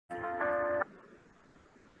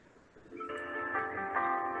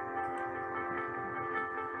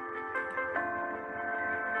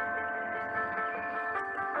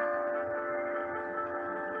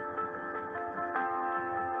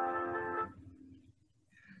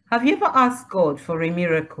Have you ever asked God for a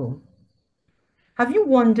miracle? Have you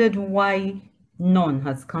wondered why none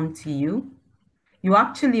has come to you? You're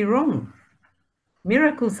actually wrong.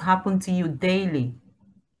 Miracles happen to you daily.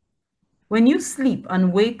 When you sleep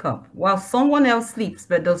and wake up while someone else sleeps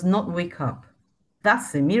but does not wake up,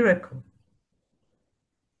 that's a miracle.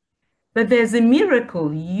 But there's a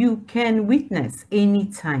miracle you can witness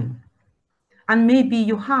anytime. And maybe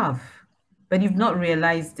you have, but you've not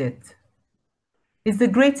realized it. It's the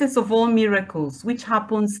greatest of all miracles, which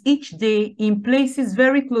happens each day in places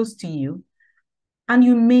very close to you, and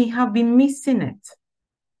you may have been missing it.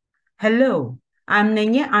 Hello, I'm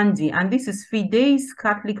Nenye Andy, and this is Fide's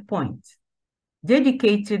Catholic Point,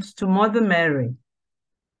 dedicated to Mother Mary,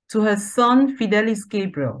 to her son Fidelis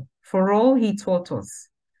Gabriel, for all he taught us,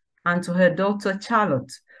 and to her daughter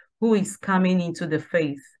Charlotte, who is coming into the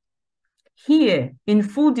faith. Here, in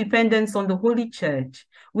full dependence on the Holy Church,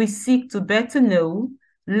 we seek to better know,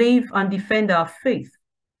 live, and defend our faith.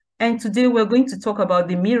 And today we're going to talk about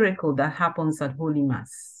the miracle that happens at Holy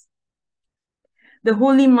Mass. The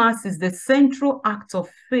Holy Mass is the central act of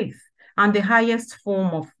faith and the highest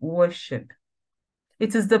form of worship.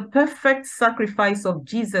 It is the perfect sacrifice of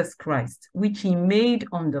Jesus Christ, which he made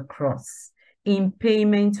on the cross in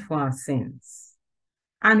payment for our sins.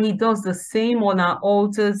 And he does the same on our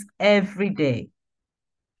altars every day.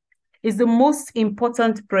 It's the most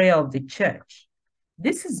important prayer of the Church.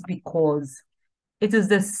 This is because it is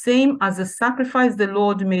the same as the sacrifice the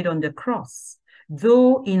Lord made on the cross,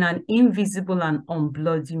 though in an invisible and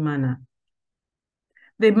unbloody manner.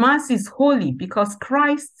 The Mass is holy because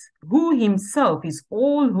Christ, who himself is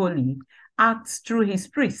all holy, acts through his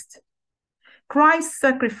priest. Christ's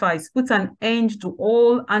sacrifice put an end to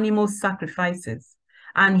all animal sacrifices,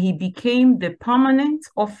 and he became the permanent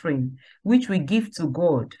offering which we give to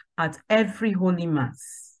God at every Holy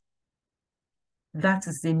Mass. That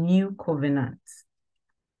is the new covenant.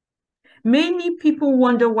 Many people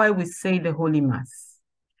wonder why we say the Holy Mass.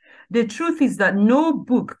 The truth is that no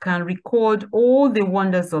book can record all the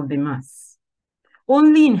wonders of the Mass.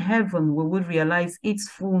 Only in heaven will we realize its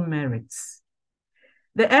full merits.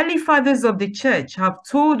 The early fathers of the Church have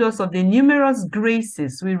told us of the numerous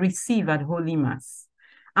graces we receive at Holy Mass,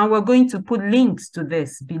 and we're going to put links to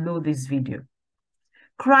this below this video.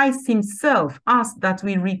 Christ himself asked that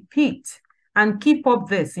we repeat and keep up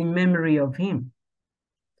this in memory of him.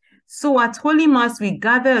 So at Holy Mass, we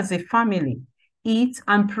gather as a family, eat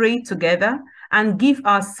and pray together, and give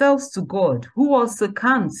ourselves to God, who also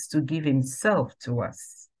comes to give himself to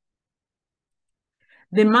us.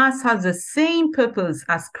 The Mass has the same purpose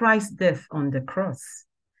as Christ's death on the cross,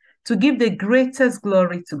 to give the greatest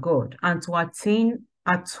glory to God and to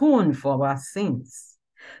atone for our sins.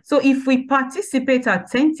 So if we participate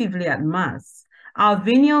attentively at Mass, our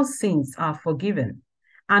venial sins are forgiven,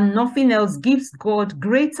 and nothing else gives God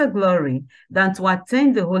greater glory than to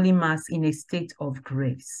attend the Holy Mass in a state of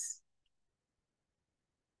grace.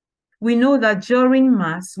 We know that during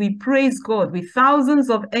Mass, we praise God with thousands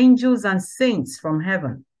of angels and saints from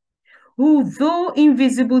heaven, who, though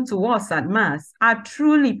invisible to us at Mass, are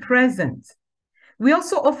truly present. We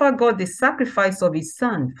also offer God the sacrifice of his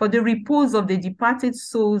Son for the repose of the departed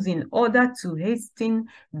souls in order to hasten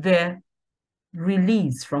their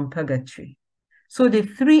release from purgatory. So the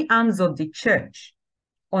three arms of the Church,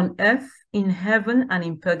 on earth, in heaven, and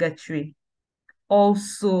in purgatory,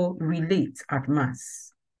 also relate at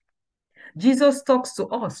Mass. Jesus talks to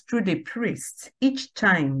us through the priest each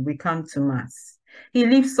time we come to Mass. He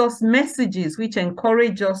leaves us messages which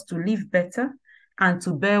encourage us to live better and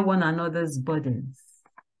to bear one another's burdens.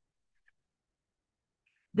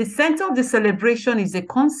 The center of the celebration is a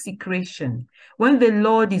consecration, when the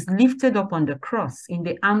Lord is lifted up on the cross in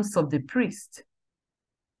the arms of the priest.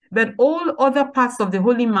 But all other parts of the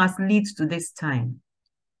Holy Mass lead to this time.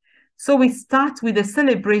 So we start with the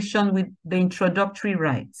celebration with the introductory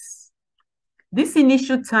rites. This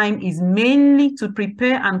initial time is mainly to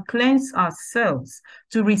prepare and cleanse ourselves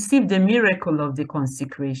to receive the miracle of the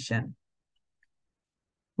consecration.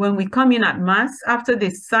 When we come in at Mass, after the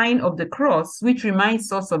sign of the cross, which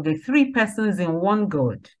reminds us of the three persons in one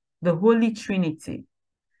God, the Holy Trinity,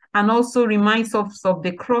 and also reminds us of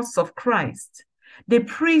the cross of Christ, the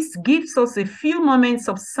priest gives us a few moments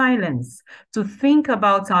of silence to think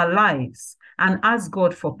about our lives and ask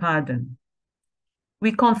God for pardon.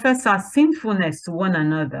 We confess our sinfulness to one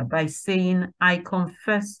another by saying, I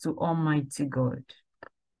confess to Almighty God.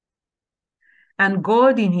 And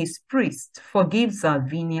God in his priest forgives our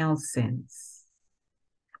venial sins.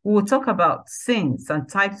 We will talk about sins and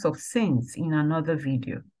types of sins in another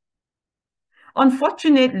video.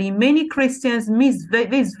 Unfortunately, many Christians miss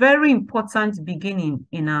this very important beginning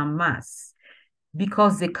in our Mass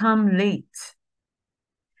because they come late.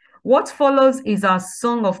 What follows is our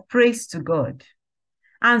song of praise to God.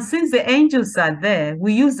 And since the angels are there,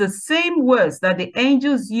 we use the same words that the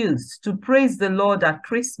angels used to praise the Lord at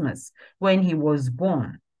Christmas when he was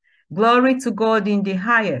born. Glory to God in the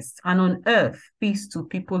highest, and on earth, peace to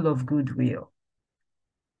people of good will.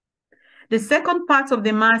 The second part of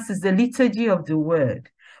the Mass is the Liturgy of the Word,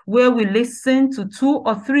 where we listen to 2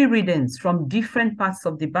 or 3 readings from different parts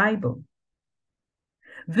of the Bible.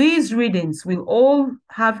 These readings will all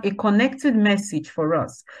have a connected message for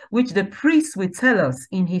us, which the priest will tell us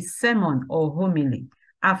in his sermon or homily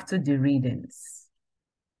after the readings.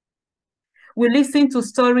 We listen to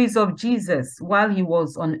stories of Jesus while he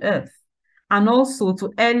was on earth, and also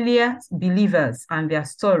to earlier believers and their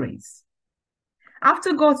stories.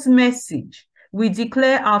 After God's message, we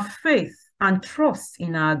declare our faith and trust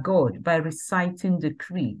in our God by reciting the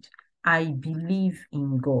creed, I believe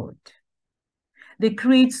in God. The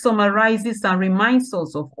creed summarizes and reminds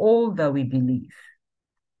us of all that we believe.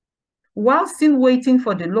 While still waiting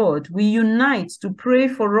for the Lord, we unite to pray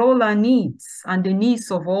for all our needs and the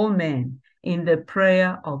needs of all men in the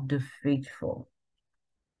prayer of the faithful.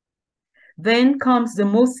 Then comes the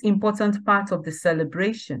most important part of the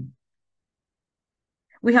celebration.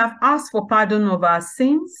 We have asked for pardon of our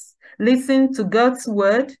sins, listened to God's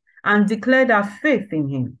word, and declared our faith in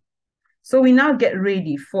him. So we now get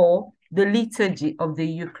ready for the liturgy of the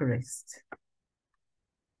Eucharist.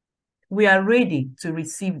 We are ready to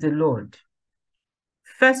receive the Lord.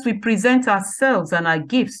 First, we present ourselves and our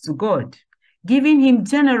gifts to God, giving him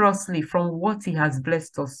generously from what he has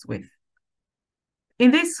blessed us with.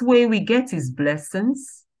 In this way, we get his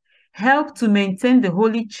blessings, help to maintain the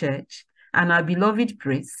Holy Church and our beloved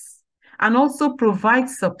priests, and also provide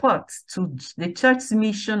support to the Church's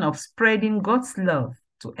mission of spreading God's love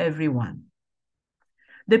to everyone.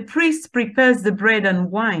 The priest prepares the bread and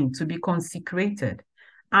wine to be consecrated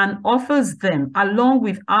and offers them along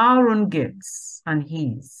with our own gifts and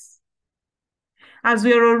his. As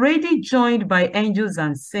we are already joined by angels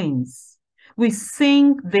and saints, we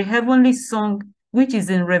sing the heavenly song which is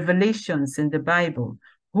in Revelations in the Bible,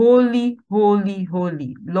 Holy, holy,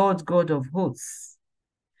 holy, Lord God of hosts,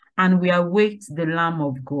 and we await the Lamb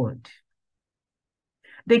of God.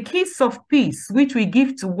 The kiss of peace which we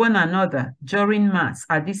give to one another during Mass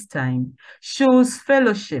at this time shows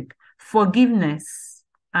fellowship, forgiveness,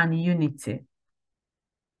 and unity.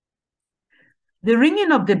 The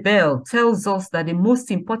ringing of the bell tells us that the most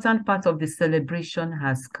important part of the celebration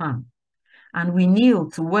has come, and we kneel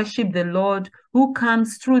to worship the Lord who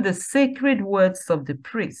comes through the sacred words of the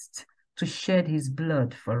priest to shed his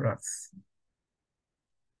blood for us.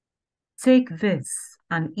 Take this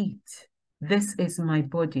and eat. This is my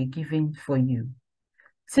body given for you.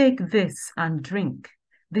 Take this and drink.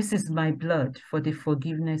 This is my blood for the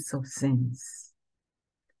forgiveness of sins.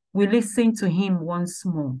 We listen to him once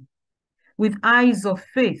more. With eyes of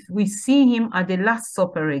faith, we see him at the Last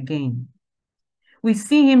Supper again. We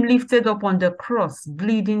see him lifted up on the cross,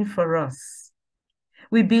 bleeding for us.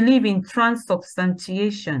 We believe in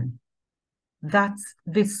transubstantiation, that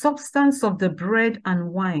the substance of the bread and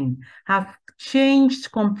wine have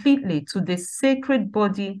changed completely to the sacred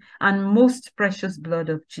body and most precious blood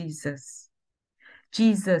of Jesus.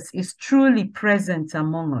 Jesus is truly present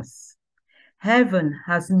among us. Heaven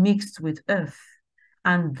has mixed with earth,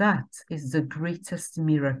 and that is the greatest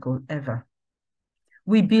miracle ever.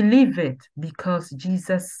 We believe it because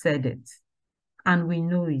Jesus said it, and we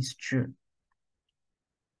know it's true.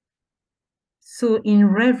 So in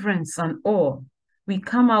reverence and awe, we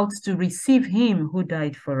come out to receive him who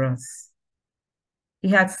died for us. He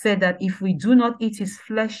had said that if we do not eat his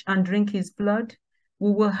flesh and drink his blood,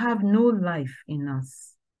 we will have no life in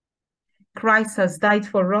us. Christ has died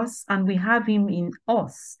for us, and we have him in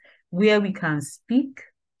us, where we can speak,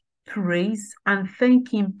 praise, and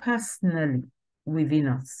thank him personally within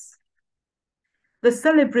us. The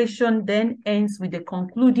celebration then ends with the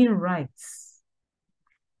concluding rites,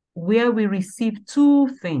 where we receive 2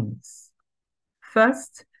 things.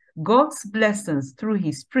 First, God's blessings through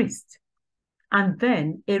his priest, and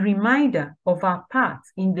then a reminder of our part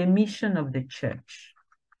in the mission of the Church,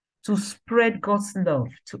 to spread God's love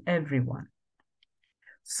to everyone.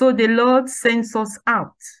 So the Lord sends us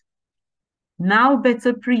out, now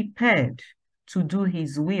better prepared to do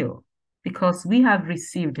his will, because we have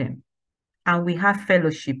received him, and we have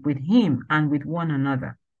fellowship with him and with one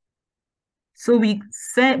another. So we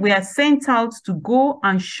are sent out to go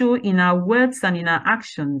and show in our words and in our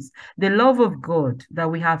actions the love of God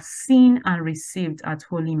that we have seen and received at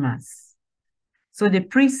Holy Mass. So the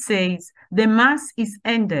priest says, the Mass is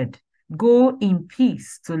ended. Go in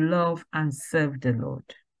peace to love and serve the Lord.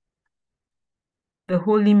 The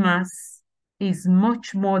Holy Mass is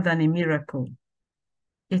much more than a miracle.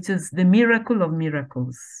 It is the miracle of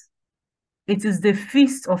miracles. It is the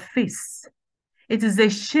feast of feasts. It is a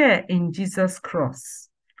share in Jesus' cross,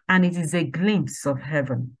 and it is a glimpse of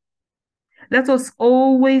heaven. Let us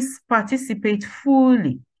always participate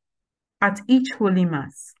fully at each Holy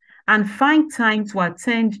Mass and find time to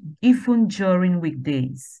attend even during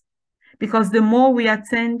weekdays, because the more we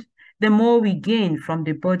attend, the more we gain from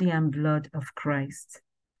the body and blood of Christ.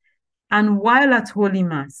 And while at Holy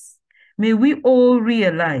Mass, may we all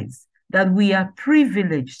realize that we are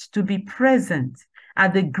privileged to be present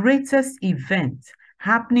at the greatest event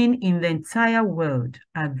happening in the entire world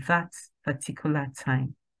at that particular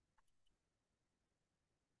time.